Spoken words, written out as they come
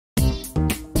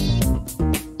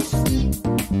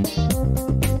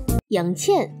杨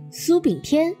倩、苏炳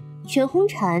添、全红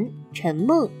婵、陈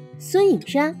梦、孙颖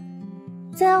莎。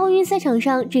在奥运赛场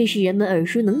上，这是人们耳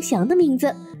熟能详的名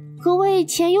字，可谓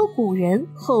前有古人，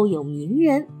后有名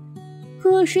人。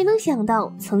可谁能想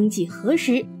到，曾几何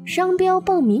时，商标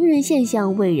傍名人现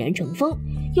象蔚然成风，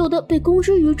有的被公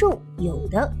之于众，有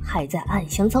的还在暗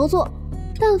箱操作。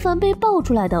但凡被爆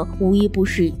出来的，无一不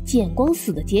是见光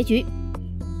死的结局。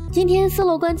今天斯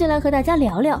罗关就来和大家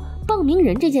聊聊傍名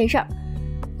人这件事儿。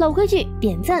老规矩，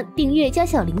点赞、订阅加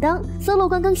小铃铛，斯罗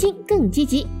关更新更积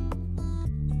极。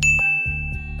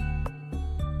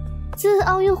自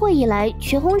奥运会以来，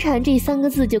全红婵这3个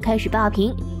字就开始霸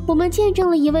屏，我们见证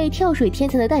了一位跳水天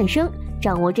才的诞生。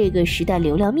掌握这个时代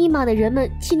流量密码的人们，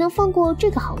岂能放过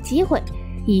这个好机会？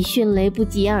以迅雷不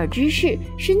及掩耳之势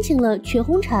申请了全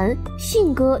红婵、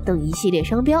信鸽等一系列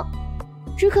商标。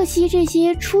只可惜这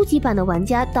些初级版的玩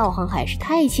家道行还是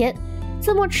太浅，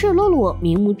这么赤裸裸、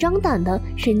明目张胆地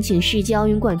申请世界奥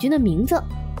运冠军的名字，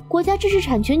国家知识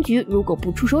产权局如果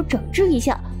不出手整治一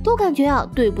下，都感觉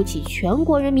对不起全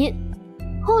国人民。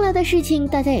后来的事情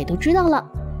大家也都知道了，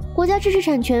国家知识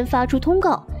产权发出通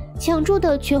告，抢注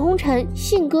的全红婵、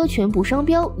信鸽全部商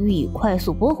标予以快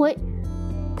速驳回。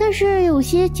但是有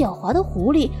些狡猾的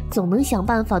狐狸总能想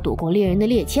办法躲过猎人的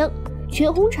猎枪，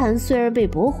全红婵虽然被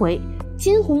驳回，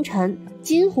金红婵、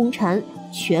金红婵、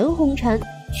全红婵、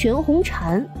全红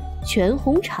婵、全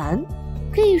红婵，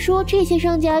可以说这些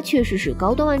商家确实是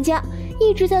高端玩家，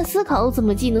一直在思考怎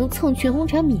么既能蹭全红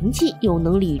婵名气，又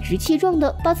能理直气壮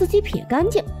地把自己撇干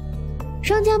净。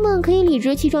商家们可以理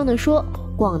直气壮地说，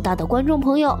广大的观众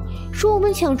朋友，说我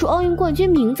们抢注奥运冠军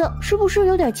名字是不是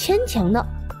有点牵强呢？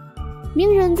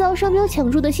名人遭商标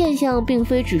抢注的现象并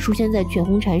非只出现在全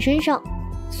红婵身上，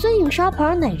孙颖莎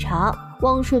牌奶茶、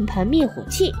汪顺牌灭火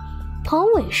器、庞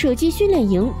伟射击训练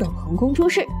营等横空出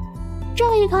世。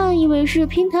乍一看以为是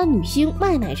乒坛女星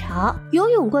卖奶茶，游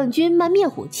泳冠军卖灭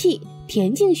火器，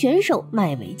田径选手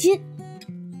卖围巾。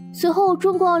随后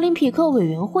中国奥林匹克委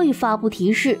员会发布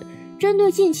提示，针对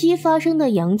近期发生的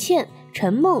杨倩、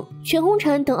陈梦、全红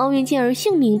婵等奥运健儿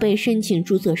姓名被申请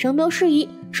注册商标事宜，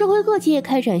社会各界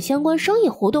开展相关商业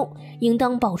活动，应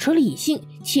当保持理性，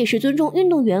切实尊重运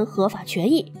动员合法权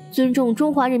益，尊重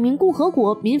中华人民共和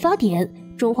国民法典、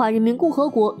中华人民共和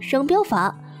国商标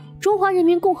法、中华人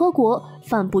民共和国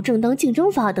反不正当竞争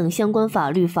法等相关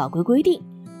法律法规规定。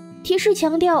提示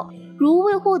强调，如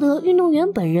未获得运动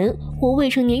员本人或未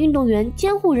成年运动员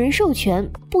监护人授权，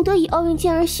不得以奥运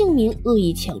健儿姓名恶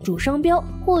意抢注商标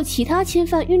或其他侵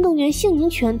犯运动员姓名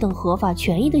权等合法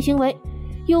权益的行为。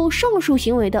有上述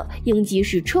行为的，应即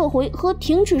时撤回和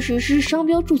停止实施商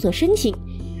标注册申请。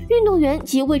运动员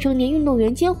及未成年运动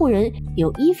员监护人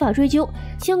有依法追究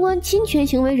相关侵权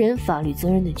行为人法律责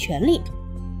任的权利。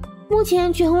目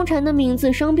前全红婵的名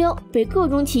字商标被各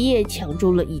种企业抢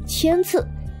注了1000次，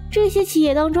这些企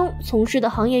业当中从事的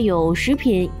行业有食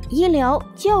品、医疗、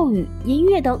教育、音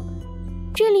乐等。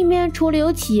这里面除了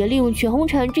有企业利用全红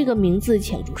婵这个名字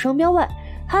抢注商标外，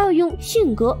还有用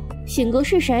信鸽、信鸽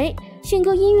是谁、信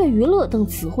鸽音乐娱乐等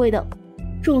词汇的。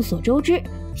众所周知，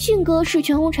信鸽是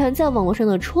全红婵在网络上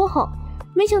的绰号，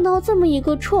没想到这么一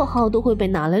个绰号都会被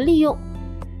拿来利用。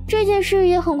这件事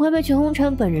也很快被全红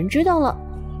婵本人知道了，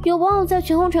有网友在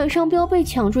全红婵商标被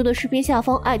抢注的视频下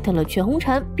方艾特了全红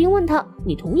婵，并问他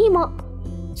你同意吗？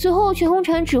随后全红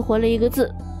婵只回了一个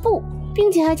字不，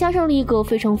并且还加上了一个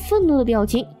非常愤怒的表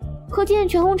情，可见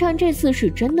全红婵这次是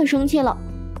真的生气了。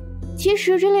其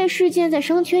实这类事件在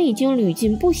商圈已经屡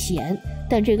禁不鲜，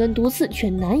但这根毒刺却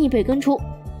难以被根除。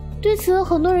对此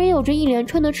很多人有着一连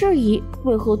串的质疑，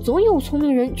为何总有聪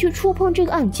明人去触碰这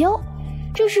个暗礁？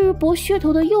这是博噱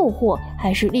头的诱惑，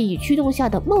还是利益驱动下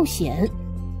的冒险？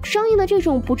商业的这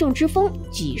种不正之风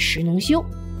几时能休？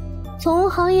从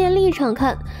行业立场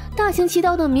看，大行其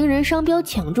道的名人商标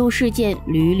抢注事件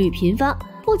屡屡频发，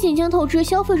不仅将透支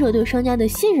消费者对商家的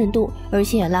信任度，而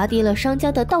且也拉低了商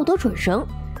家的道德准绳。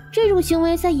这种行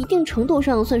为在一定程度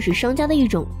上算是商家的一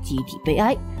种集体悲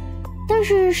哀。但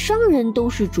是商人都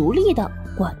是逐利的，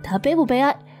管他悲不悲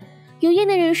哀。有业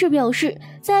内人士表示，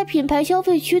在品牌消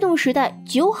费驱动时代，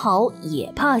酒好也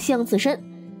怕巷子深，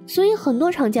所以很多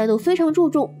厂家都非常注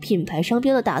重品牌商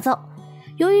标的打造。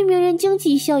由于名人经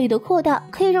济效益的扩大，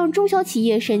可以让中小企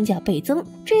业身价倍增，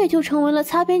这也就成为了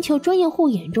擦边球专业户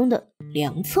眼中的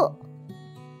良策。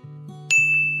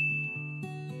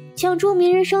抢注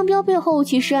名人商标背后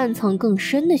其实暗藏更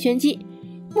深的玄机。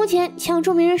目前抢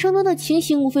注名人商标的情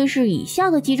形无非是以下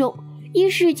的几种：一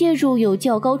是借助有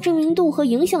较高知名度和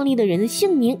影响力的人的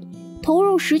姓名，投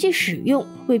入实际使用，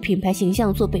为品牌形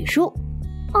象做背书；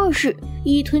二是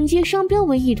以囤积商标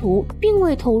为意图，并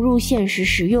未投入现实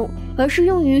使用，而是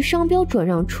用于商标转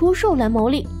让出售来牟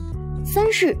利；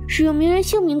 3是使用名人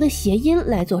姓名的谐音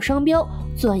来做商标，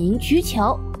钻营取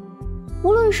巧。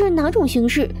无论是哪种形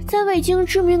式，在未经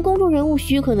知名公众人物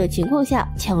许可的情况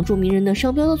下抢注名人的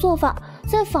商标的做法，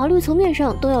在法律层面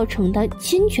上都要承担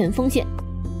侵权风险。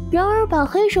然而，把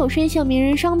黑手伸向名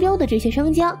人商标的这些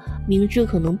商家，明知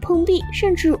可能碰壁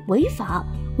甚至违法，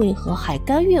为何还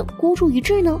甘愿孤注一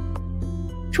掷呢？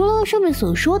除了上面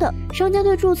所说的，商家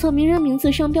对注册名人名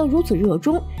字商标如此热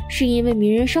衷，是因为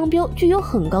名人商标具有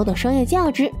很高的商业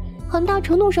价值，很大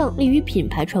程度上利于品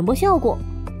牌传播效果。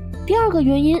第二个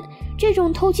原因，这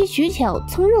种投机取巧、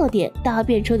蹭热点、搭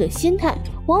便车的心态，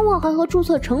往往还和注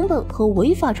册成本和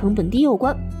违法成本低有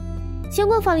关。相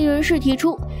关法律人士提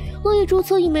出，恶意注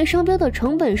册一枚商标的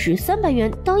成本是300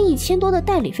元到1000多的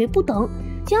代理费不等，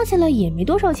加起来也没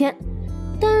多少钱。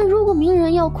但如果名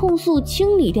人要控诉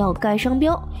清理掉该商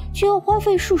标，却要花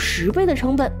费数10倍的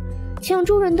成本。抢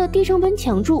注人的低成本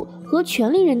抢注和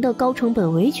权利人的高成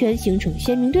本维权形成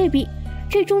鲜明对比，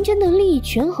这中间的利益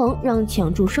权衡让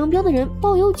抢注商标的人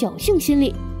抱有侥幸心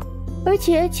理。而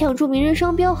且抢注名人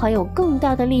商标还有更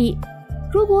大的利益，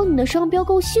如果你的商标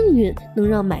够幸运，能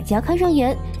让买家看上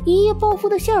眼，一夜暴富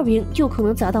的馅饼就可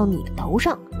能砸到你的头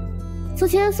上。此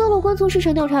前，搜罗官从市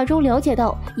场调查中了解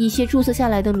到，一些注册下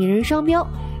来的名人商标，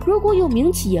如果有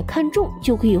名企业看中，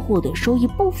就可以获得收益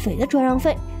不菲的转让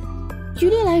费。举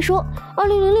例来说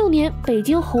，2006年，北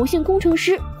京侯姓工程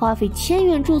师花费1000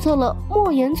元注册了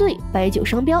莫言醉白酒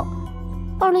商标。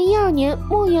2012年，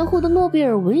莫言获得诺贝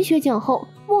尔文学奖后，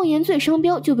莫言醉商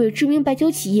标就被知名白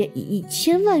酒企业以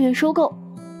1000万元收购。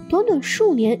短短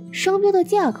数年，商标的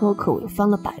价格可谓翻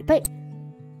了100倍。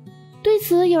对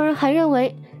此，有人还认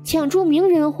为，抢注名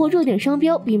人或热点商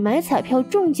标比买彩票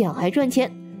中奖还赚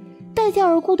钱。待价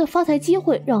而沽的发财机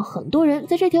会让很多人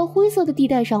在这条灰色的地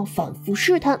带上反复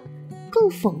试探。更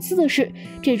讽刺的是，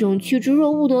这种趋之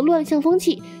若鹜的乱象风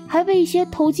气还被一些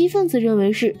投机分子认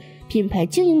为是品牌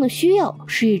经营的需要，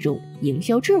是一种营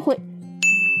销智慧。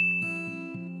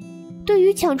对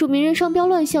于抢注名人商标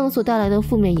乱象所带来的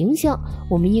负面影响，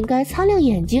我们应该擦亮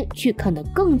眼睛去看得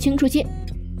更清楚些。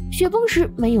雪崩时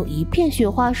没有一片雪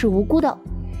花是无辜的，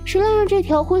谁来让这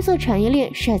条灰色产业链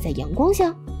晒在阳光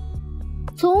下？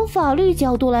从法律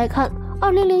角度来看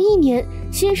，2001年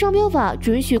新商标法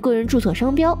准许个人注册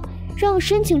商标，让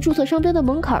申请注册商标的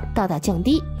门槛大大降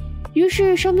低，于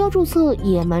是商标注册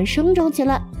野蛮生长起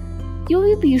来。由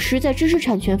于彼时在知识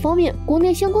产权方面，国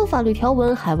内相关法律条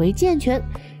文还未健全，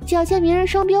假借名人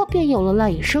商标便有了赖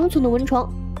以生存的温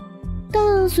床。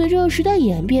但随着时代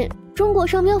演变，中国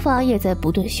商标法也在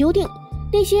不断修订，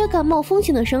那些敢冒风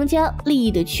险的商家，利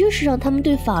益的驱使让他们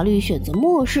对法律选择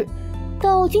漠视。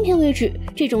到今天为止，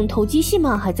这种投机戏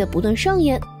码还在不断上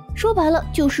演。说白了，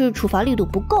就是处罚力度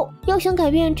不够。要想改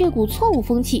变这股错误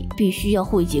风气，必须要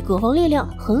汇集各方力量，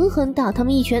狠狠打他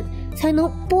们一拳，才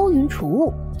能拨云除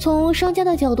雾。从商家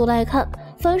的角度来看，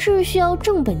凡事需要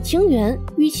正本清源，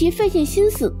与其费尽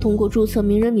心思通过注册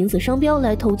名人名字商标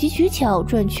来投机取巧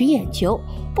赚取眼球，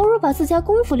不如把自家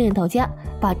功夫练到家，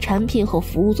把产品和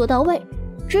服务做到位。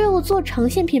只有做长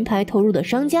线品牌投入的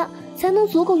商家，才能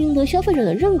足够赢得消费者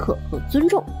的认可和尊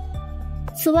重。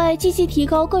此外，积极提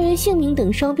高个人姓名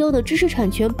等商标的知识产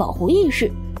权保护意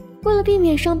识。为了避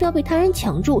免商标被他人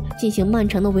抢注，进行漫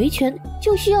长的维权，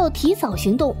就需要提早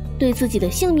行动，对自己的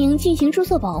姓名进行注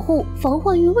册保护，防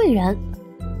患于未然。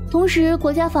同时，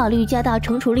国家法律加大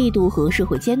惩处力度和社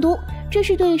会监督，这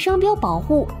是对商标保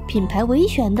护、品牌维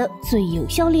权的最有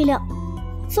效力量。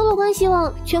搜罗官希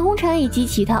望全红婵以及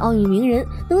其他奥运名人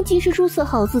能及时注册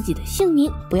好自己的姓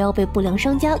名，不要被不良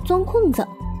商家钻空子。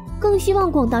更希望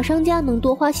广大商家能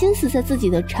多花心思在自己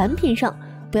的产品上，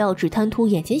不要只贪图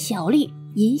眼前小利，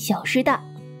因小失大。